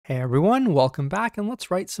Hey everyone, welcome back, and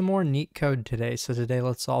let's write some more neat code today. So today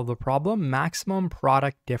let's solve the problem, maximum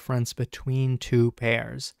product difference between two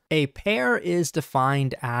pairs. A pair is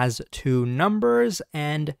defined as two numbers,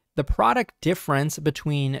 and the product difference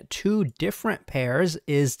between two different pairs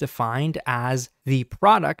is defined as the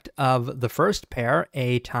product of the first pair,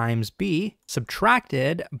 A times B,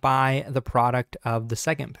 subtracted by the product of the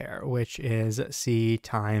second pair, which is C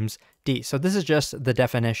times D. So this is just the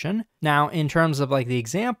definition. Now, in terms of like the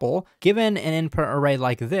example, given an input array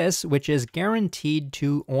like this, which is guaranteed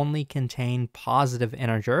to only contain positive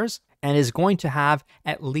integers, and is going to have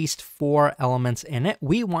at least 4 elements in it,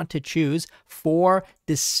 we want to choose 4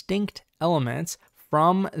 distinct elements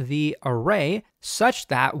from the array such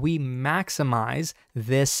that we maximize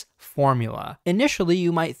this formula. Initially,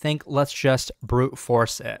 you might think, let's just brute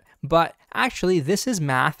force it. But actually, this is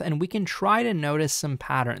math, and we can try to notice some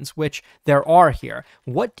patterns, which there are here.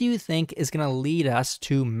 What do you think is going to lead us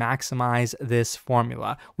to maximize this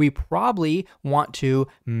formula? We probably want to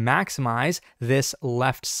maximize this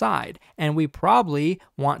left side, and we probably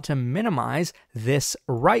want to minimize this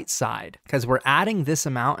right side, because we're adding this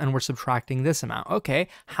amount and we're subtracting this amount. Okay,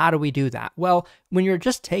 how do we do that? Well, when you're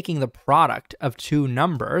just taking the product of two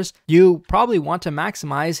numbers, you probably want to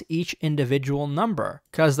maximize each individual number,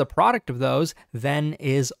 because the product of those then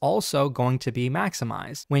is also going to be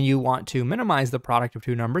maximized. When you want to minimize the product of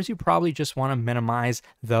two numbers, you probably just want to minimize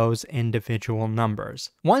those individual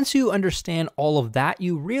numbers. Once you understand all of that,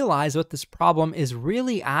 you realize what this problem is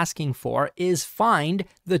really asking for is find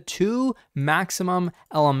the two maximum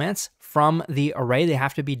elements from the array. They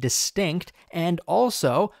have to be distinct, and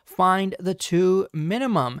also find the two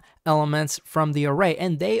minimum elements from the array,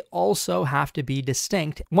 and they also have to be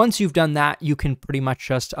distinct. Once you've done that, you can pretty much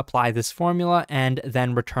just apply this formula and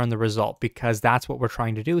then return the result, because that's what we're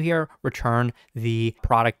trying to do here, return the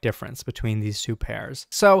product difference between these two pairs.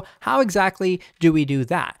 So how exactly do we do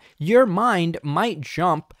that? Your mind might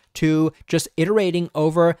jump to just iterating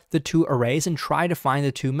over the two arrays and try to find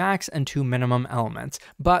the two max and two minimum elements.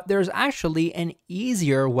 But there's actually an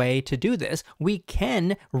easier way to do this. We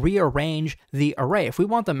can rearrange the array. If we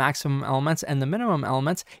want the maximum elements and the minimum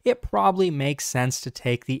elements, it probably makes sense to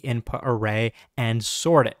take the input array and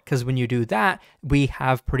sort it, because when you do that, we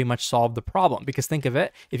have pretty much solved the problem. Because think of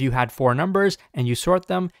it, if you had 4 numbers and you sort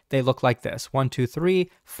them, they look like this: 1, 2,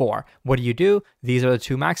 3, 4. What do? These are the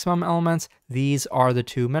two maximum elements. These are the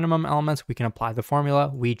two minimum elements. We can apply the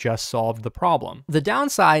formula. We just solved the problem. The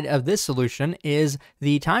downside of this solution is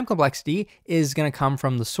the time complexity is going to come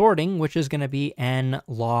from the sorting, which is going to be n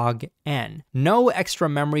log n. No extra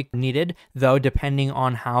memory needed, though, depending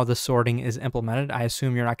on how the sorting is implemented. I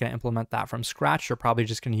assume you're not going to implement that from scratch. You're probably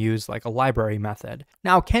just going to use like a library method.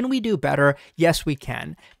 Now, can we do better? Yes, we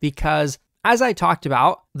can, because as I talked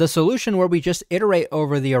about, the solution where we just iterate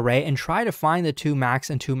over the array and try to find the two max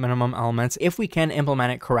and two minimum elements, if we can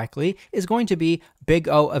implement it correctly, is going to be big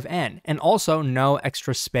O of n, and also no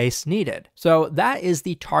extra space needed. So that is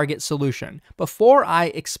the target solution. Before I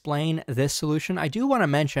explain this solution, I do want to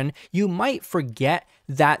mention you might forget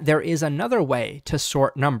that there is another way to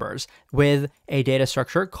sort numbers with a data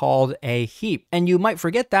structure called a heap. And you might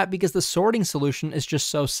forget that because the sorting solution is just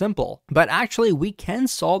so simple. But actually, we can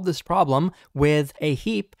solve this problem with a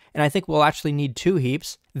heap, and I think we'll actually need 2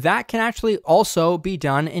 heaps. That can actually also be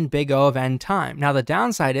done in big O of n time. Now, the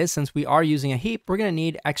downside is, since we are using a heap, we're going to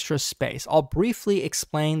need extra space. I'll briefly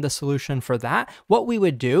explain the solution for that. What we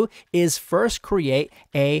would do is first create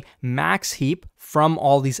a max heap from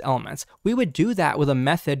all these elements. We would do that with a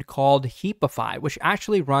method called heapify, which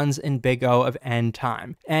actually runs in big O of n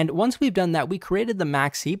time. And once we've done that, we created the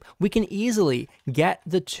max heap. We can easily get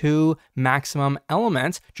the two maximum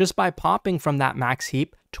elements just by popping from that max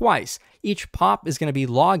heap twice. Each pop is going to be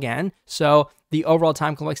log n, so the overall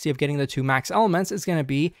time complexity of getting the two max elements is going to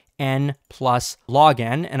be n plus log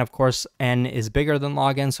n, and of course n is bigger than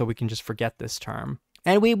log n, so we can just forget this term.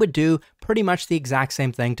 And we would do pretty much the exact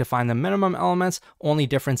same thing to find the minimum elements. Only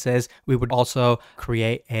difference is we would also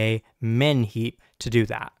create a min heap to do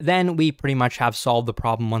that. Then we pretty much have solved the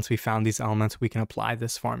problem. Once we found these elements, we can apply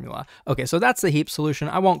this formula. Okay, so that's the heap solution.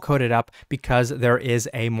 I won't code it up because there is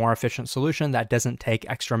a more efficient solution that doesn't take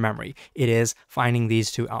extra memory. It is finding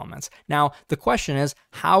these two elements. Now, the question is,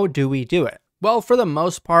 how do we do it? Well, for the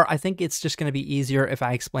most part, I think it's just going to be easier if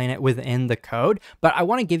I explain it within the code, but I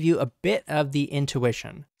want to give you a bit of the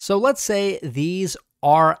intuition. So let's say these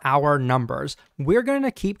are our numbers. we're going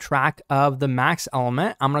to keep track of the max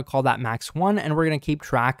element. I'm going to call that max 1, and we're going to keep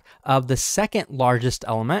track of the second largest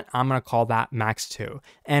element. I'm going to call that max 2.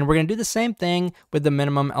 And we're going to do the same thing with the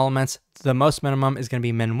minimum elements. The most minimum is going to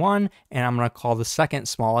be min 1, and I'm going to call the second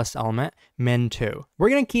smallest element min 2. We're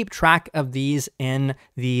going to keep track of these in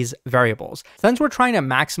these variables. Since we're trying to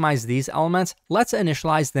maximize these elements, let's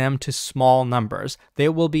initialize them to small numbers. They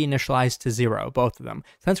will be initialized to 0, both of them.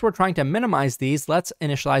 Since we're trying to minimize these, let's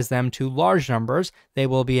initialize them to large numbers. They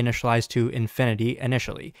will be initialized to infinity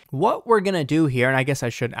initially. What we're going to do here, and I guess I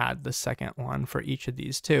should add the second one for each of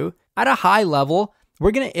these too, at a high level,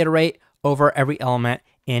 we're going to iterate over every element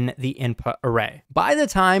in the input array. By the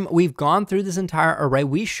time we've gone through this entire array,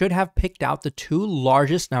 we should have picked out the two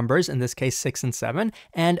largest numbers, in this case 6 and 7,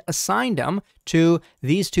 and assigned them to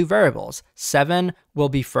these two variables. 7 will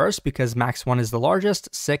be first because max 1 is the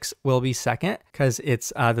largest, 6 will be second because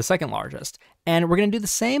it's the second largest. And we're going to do the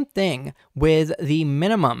same thing with the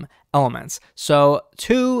minimum elements. So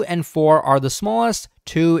 2 and 4 are the smallest.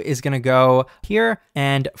 2 is going to go here,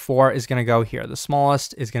 and 4 is going to go here. The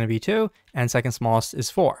smallest is going to be 2, and second smallest is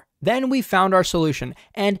 4. Then we found our solution,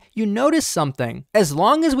 and you notice something. As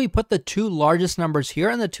long as we put the two largest numbers here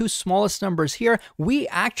and the two smallest numbers here, we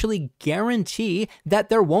actually guarantee that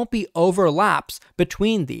there won't be overlaps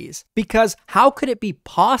between these. Because how could it be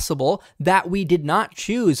possible that we did not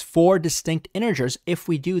choose 4 distinct integers if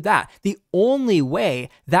we do that? The only way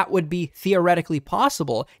that would be theoretically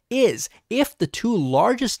possible is if the two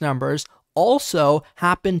largest numbers also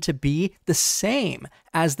happen to be the same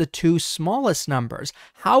as the two smallest numbers.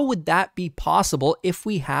 How would that be possible if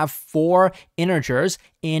we have 4 integers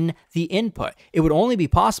in the input? It would only be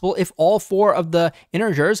possible if all 4 of the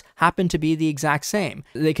integers happen to be the exact same.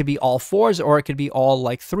 They could be all 4s, or it could be all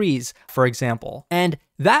like 3s, for example. And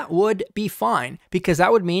that would be fine, because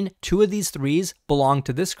that would mean 2 of these 3s belong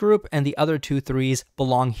to this group and the other 2 3s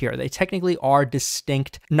belong here. They technically are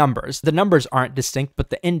distinct numbers. The numbers aren't distinct, but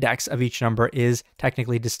the index of each number is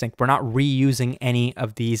technically distinct. We're not reusing any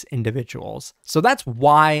of these individuals. So that's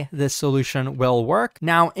why this solution will work.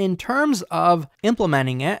 Now, in terms of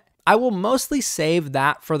implementing it, I will mostly save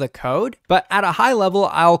that for the code, but at a high level,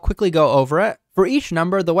 I'll quickly go over it. For each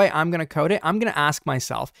number, the way I'm going to code it, I'm going to ask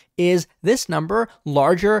myself, is this number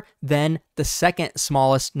larger than the second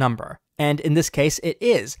smallest number? And in this case, it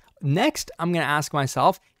is. Next, I'm going to ask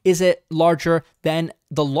myself, is it larger than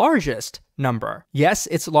the largest number? Yes,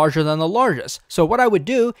 it's larger than the largest. So what I would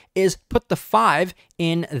do is put the 5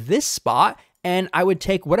 in this spot, and I would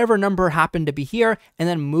take whatever number happened to be here and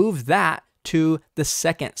then move that to the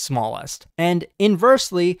second smallest. And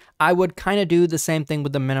inversely, I would kind of do the same thing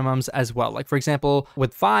with the minimums as well. Like for example,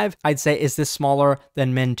 with 5, I'd say, is this smaller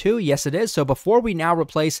than min 2? Yes, it is. So before we now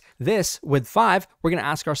replace this with 5, we're going to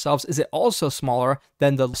ask ourselves, is it also smaller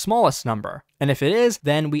than the smallest number? And if it is,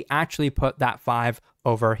 then we actually put that 5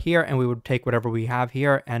 over here, and we would take whatever we have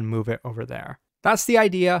here and move it over there. That's the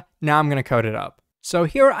idea. Now I'm going to code it up. So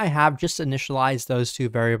here I have just initialized those two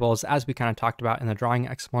variables as we kind of talked about in the drawing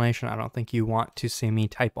explanation. I don't think you want to see me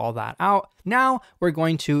type all that out. Now we're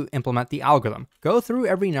going to implement the algorithm. Go through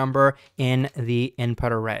every number in the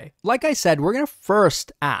input array. Like I said, we're going to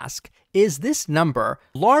first ask, is this number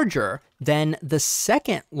larger than the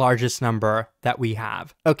second largest number that we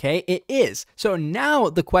have? Okay, it is. So now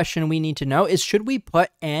the question we need to know is, should we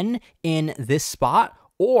put n in this spot,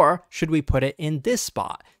 or should we put it in this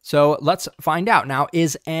spot? So let's find out. Now,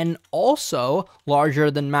 is n also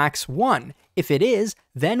larger than max 1? If it is,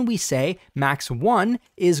 then we say max 1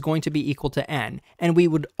 is going to be equal to n. And we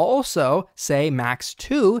would also say max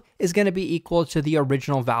 2 is going to be equal to the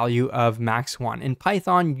original value of max 1. In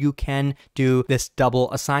Python, you can do this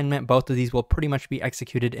double assignment. Both of these will pretty much be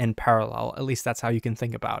executed in parallel. At least that's how you can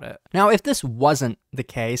think about it. Now, if this wasn't the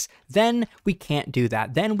case, then we can't do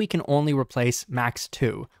that. Then we can only replace max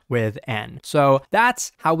 2 with n. So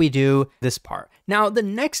that's how we do this part. Now, the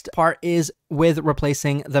next part is with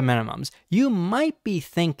replacing the minimums. You might be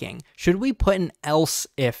thinking, should we put an else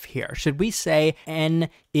if here? Should we say n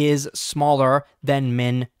is smaller than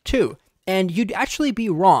min 2? And you'd actually be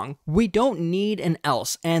wrong. We don't need an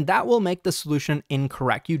else, and that will make the solution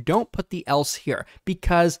incorrect. You don't put the else here,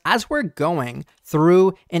 because as we're going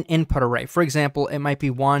through an input array, for example, it might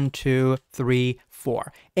be 1, 2, 3,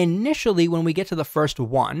 4. Initially, when we get to the first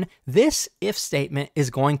 1, this if statement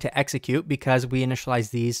is going to execute because we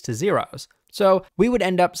initialize these to zeros. So we would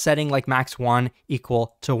end up setting like max 1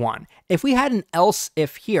 equal to 1. If we had an else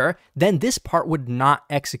if here, then this part would not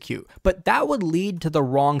execute, but that would lead to the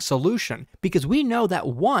wrong solution because we know that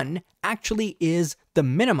 1 actually is the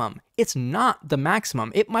minimum. It's not the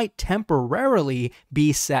maximum. It might temporarily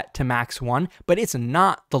be set to max 1, but it's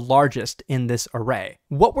not the largest in this array.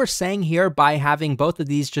 What we're saying here by having both of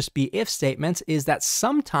these just be if statements is that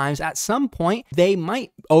sometimes at some point they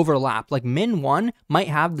might overlap. Like min1 might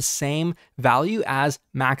have the same value as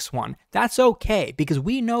max1. That's okay, because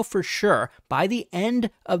we know for sure by the end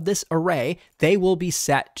of this array, they will be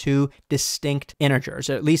set to distinct integers,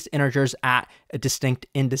 or at least integers at distinct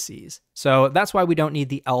indices. So that's why we don't need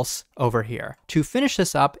the else over here. To finish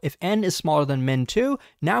this up, if n is smaller than min2,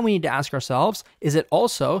 now we need to ask ourselves, is it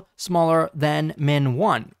also smaller than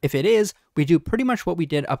min1? If it is, we do pretty much what we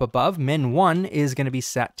did up above. Min1 is going to be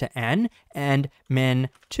set to n, and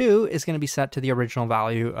min2 is going to be set to the original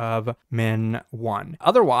value of min1.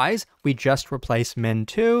 Otherwise, we just replace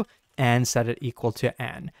min2 and set it equal to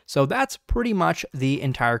n. So that's pretty much the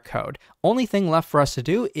entire code. Only thing left for us to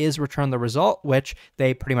do is return the result, which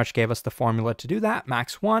they pretty much gave us the formula to do that.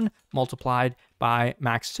 Max1 multiplied by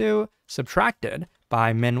max2 subtracted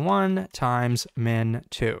by min1 times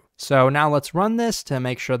min2. So now let's run this to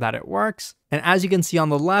make sure that it works. And as you can see on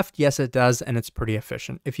the left, yes, it does, and it's pretty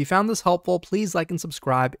efficient. If you found this helpful, please like and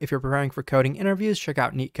subscribe. If you're preparing for coding interviews, check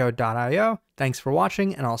out leetcode.io. Thanks for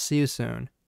watching, and I'll see you soon.